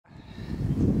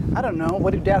I don't know,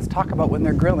 what do dads talk about when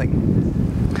they're grilling?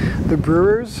 The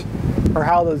brewers, or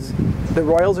how the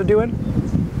royals are doing?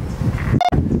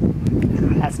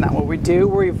 That's not what we do.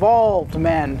 We're evolved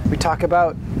men. We talk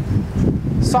about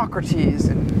Socrates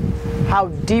and how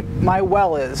deep my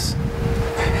well is.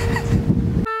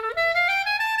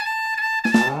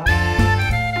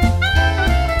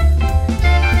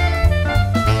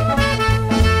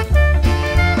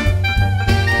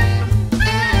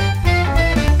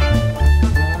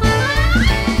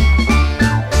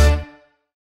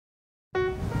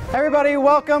 Everybody,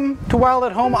 welcome to Wild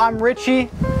at Home. I'm Richie,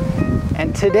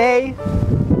 and today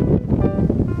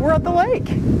we're at the lake.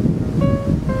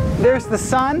 There's the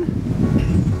sun,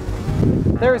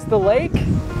 there's the lake,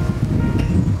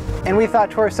 and we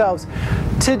thought to ourselves,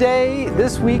 today,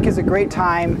 this week is a great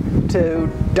time to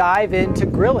dive into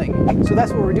grilling. So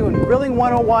that's what we're doing, Grilling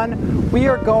 101. We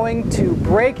are going to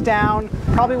break down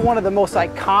probably one of the most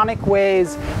iconic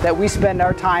ways that we spend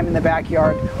our time in the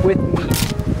backyard with meat.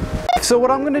 So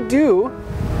what I'm going to do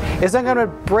is I'm going to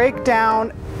break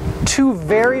down two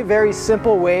very, very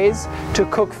simple ways to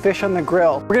cook fish on the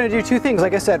grill. We're going to do two things,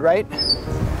 like I said, right?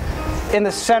 In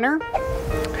the center,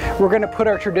 we're going to put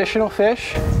our traditional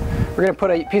fish. We're going to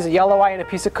put a piece of yellow eye and a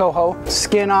piece of coho,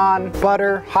 skin on,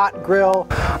 butter, hot grill.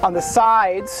 On the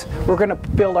sides, we're going to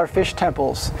build our fish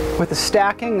temples with a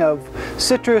stacking of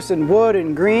citrus and wood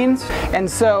and greens. And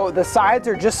so the sides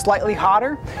are just slightly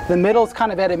hotter. The middle is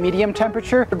kind of at a medium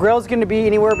temperature. The grill is going to be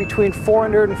anywhere between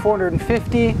 400 and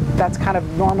 450. That's kind of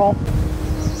normal.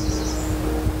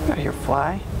 Got your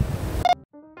fly.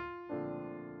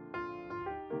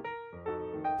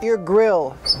 Your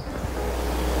grill.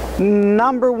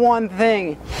 Number one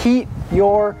thing, heat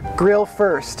your grill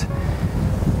first.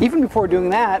 Even before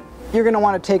doing that, you're going to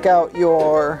want to take out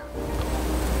your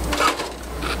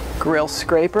grill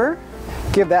scraper,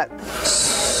 give that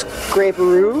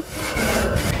scraperoo,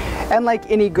 and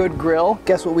like any good grill,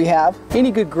 guess what we have?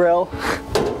 Any good grill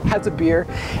has a beer,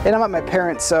 and I'm at my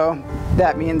parents', so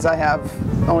that means I have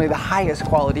only the highest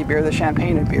quality beer, the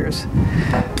champagne of beers.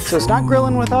 So it's not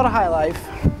grilling without a High Life,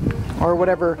 or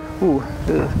whatever. Ooh,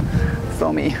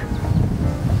 foamy.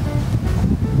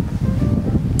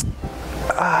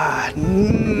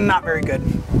 Not very good.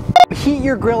 Heat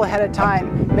your grill ahead of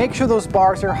time. Make sure those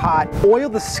bars are hot. Oil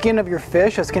the skin of your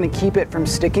fish. That's going to keep it from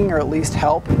sticking, or at least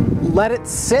help. Let it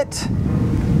sit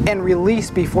and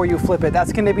release before you flip it.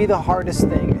 That's going to be the hardest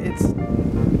thing. It's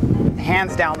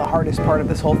hands down the hardest part of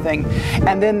this whole thing.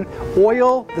 And then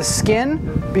oil the skin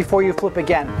before you flip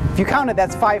again. If you count it,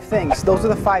 that's 5 things. Those are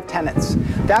the 5 tenets.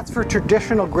 That's for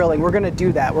traditional grilling. We're going to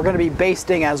do that. We're going to be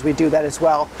basting as we do that as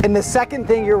well. And the second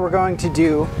thing we're going to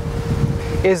do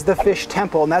is the fish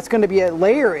temple, and that's going to be a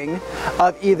layering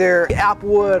of either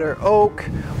applewood or oak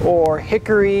or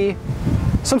hickory,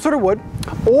 some sort of wood,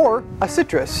 or a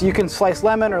citrus. You can slice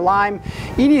lemon or lime,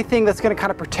 anything that's going to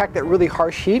kind of protect that really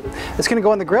harsh heat. It's going to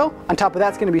go on the grill. On top of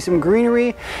that's going to be some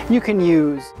greenery. You can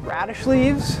use radish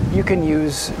leaves, you can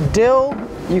use dill,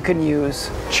 you can use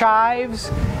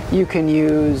chives, you can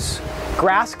use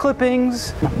grass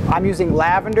clippings. I'm using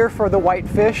lavender for the white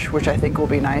fish, which I think will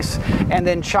be nice, and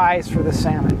then chives for the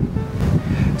salmon.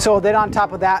 So then on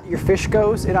top of that, your fish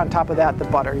goes, and on top of that, the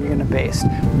butter you're gonna baste.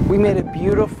 We made a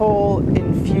beautiful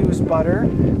infused butter,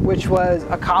 which was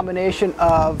a combination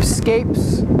of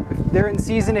scapes. They're in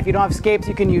season. If you don't have scapes,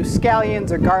 you can use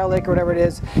scallions or garlic or whatever it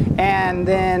is, and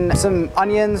then some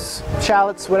onions,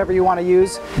 shallots, whatever you want to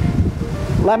use.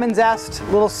 Lemon zest, a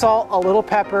little salt, a little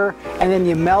pepper, and then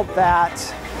you melt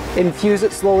that, infuse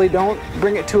it slowly, don't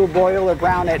bring it to a boil or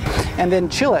brown it, and then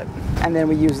chill it. And then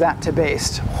we use that to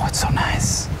baste. Oh, it's so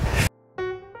nice.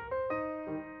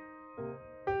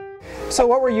 So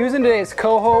what we're using today is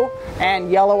coho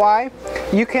and yellow eye.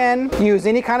 You can use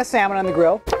any kind of salmon on the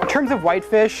grill. In terms of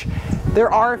whitefish,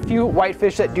 there are a few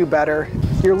whitefish that do better.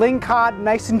 Your lingcod,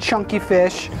 nice and chunky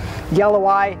fish, yellow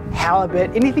eye,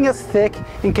 halibut, anything that's thick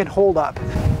and can hold up.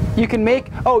 You can make,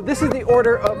 oh, this is the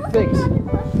order of things.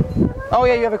 Oh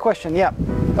yeah, you have a question, yeah.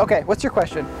 Okay, what's your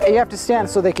question? You have to stand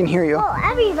so they can hear you. Oh,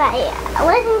 everybody,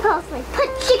 listen closely. Put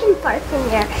chicken farts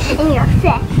in your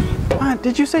fish. What,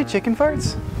 did you say chicken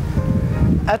farts?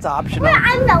 That's optional. Well,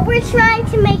 I know, we're trying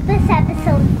to make this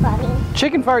episode funny.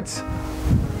 Chicken farts,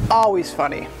 always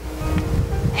funny.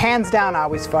 Hands down,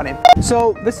 always funny.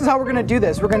 So this is how we're gonna do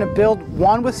this. We're gonna build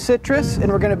one with citrus,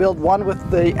 and we're gonna build one with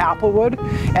the applewood.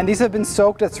 And these have been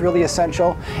soaked, that's really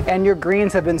essential. And your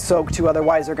greens have been soaked too,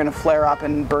 otherwise they're gonna flare up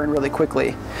and burn really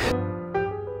quickly.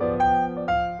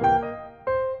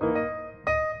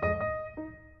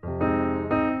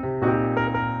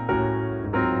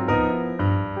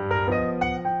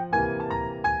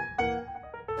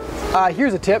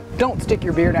 Here's a tip, don't stick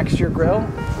your beer next to your grill.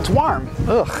 It's warm,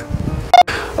 ugh.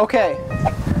 Okay,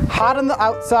 hot on the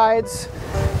outsides,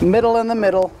 middle in the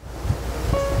middle.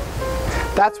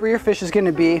 That's where your fish is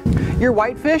gonna be. Your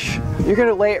whitefish, you're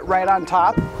gonna lay it right on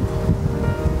top.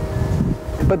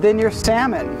 But then your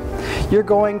salmon, you're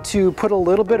going to put a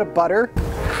little bit of butter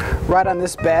right on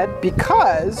this bed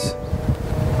because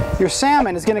your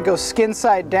salmon is gonna go skin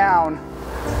side down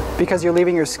because you're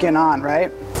leaving your skin on,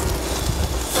 right?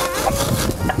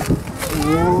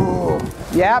 Ooh.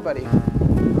 Yeah, buddy.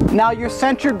 Now your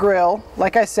center grill,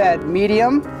 like I said,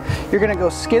 medium. You're gonna go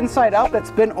skin side up,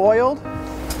 that's been oiled.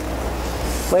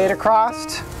 Lay it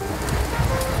across.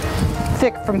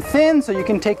 Thick from thin, so you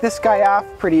can take this guy off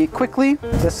pretty quickly.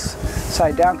 This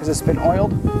side down because it's been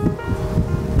oiled.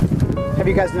 Have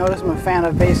you guys noticed I'm a fan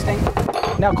of basting?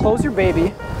 Now close your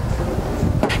baby.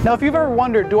 Now if you've ever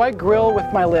wondered, do I grill with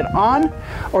my lid on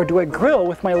or do I grill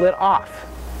with my lid off?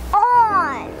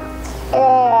 On.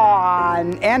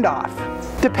 On and off.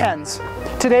 Depends.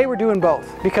 Today we're doing both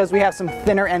because we have some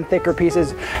thinner and thicker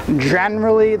pieces.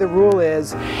 Generally the rule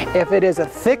is if it is a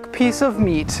thick piece of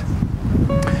meat,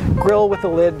 grill with the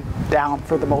lid down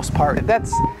for the most part.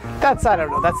 That's I don't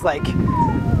know, that's like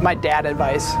my dad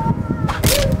advice.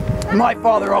 My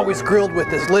father always grilled with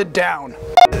his lid down.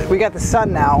 We got the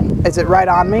sun now. Is it right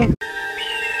on me?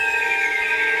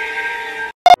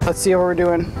 Let's see what we're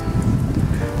doing.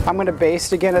 I'm gonna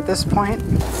baste again at this point.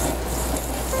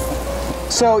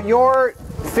 So your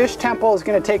fish temple is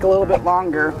gonna take a little bit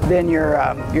longer than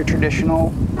your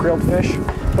traditional grilled fish,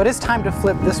 but it's time to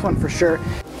flip this one for sure.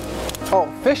 Oh,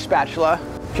 fish spatula.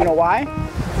 Do you know why?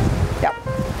 Yep.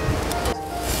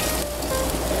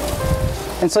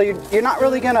 And so you're not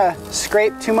really gonna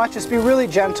scrape too much, just be really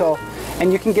gentle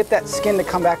and you can get that skin to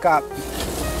come back up.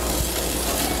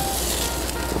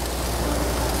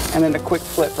 And then a quick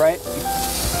flip, right?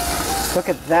 Look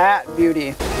at that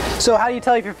beauty. So how do you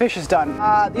tell if your fish is done?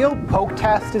 The old poke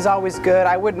test is always good.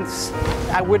 I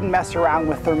wouldn't mess around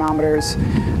with thermometers.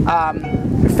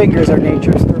 Your fingers are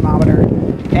nature's thermometer.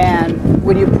 And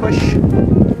when you push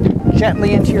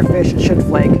gently into your fish, it should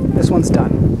flake. This one's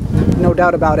done. No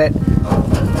doubt about it.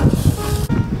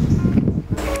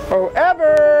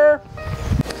 Forever!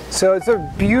 So it's a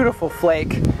beautiful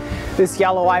flake. This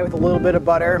yellow eye with a little bit of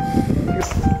butter.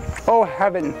 Oh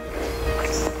heaven.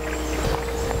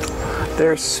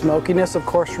 There's smokiness, of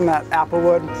course, from that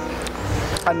applewood.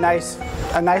 A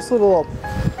nice little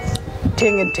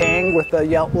ting and tang with the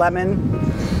lemon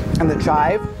and the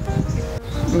chive.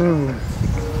 Mmm.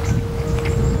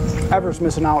 Ever's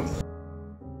missing out.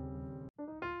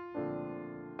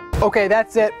 Okay,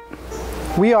 that's it.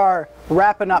 We are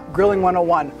wrapping up Grilling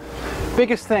 101.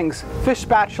 Biggest things, fish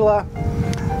spatula.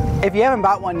 If you haven't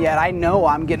bought one yet, I know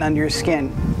I'm getting under your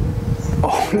skin.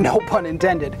 Oh, no pun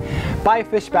intended. Buy a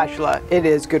fish spatula. It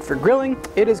is good for grilling.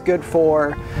 It is good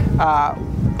for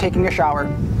taking a shower.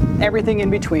 Everything in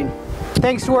between.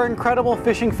 Thanks to our incredible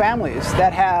fishing families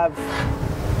that have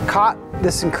caught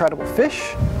this incredible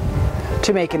fish,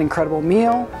 to make an incredible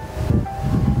meal,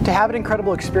 to have an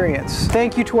incredible experience.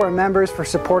 Thank you to our members for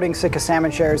supporting Sitka Salmon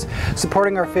Shares,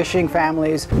 supporting our fishing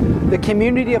families. The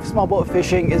community of small boat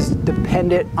fishing is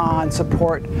dependent on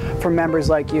support from members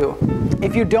like you.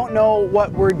 If you don't know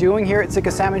what we're doing here at Sitka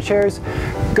Salmon Shares,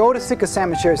 go to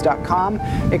sitkasalmonshares.com,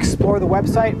 explore the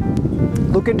website,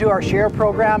 look into our share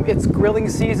program. It's grilling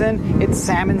season, it's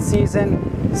salmon season,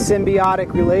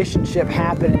 symbiotic relationship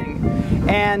happening.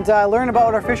 And learn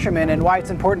about our fishermen and why it's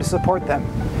important to support them.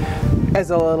 As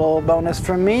a little bonus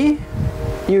from me,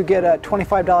 you get a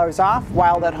 $25 off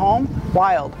Wild at Home.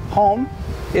 Wild Home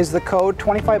is the code,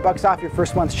 25 bucks off your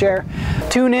first month's share.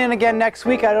 Tune in again next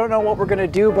week. I don't know what we're gonna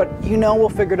do, but you know we'll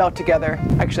figure it out together.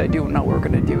 Actually, I do know what we're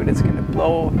gonna do, and it's gonna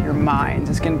blow your minds.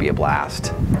 It's gonna be a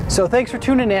blast. So thanks for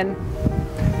tuning in.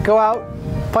 Go out,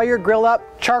 fire your grill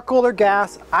up, charcoal or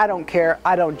gas, I don't care,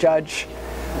 I don't judge.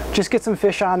 Just get some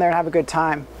fish on there and have a good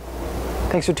time.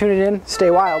 Thanks for tuning in, stay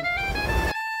wild.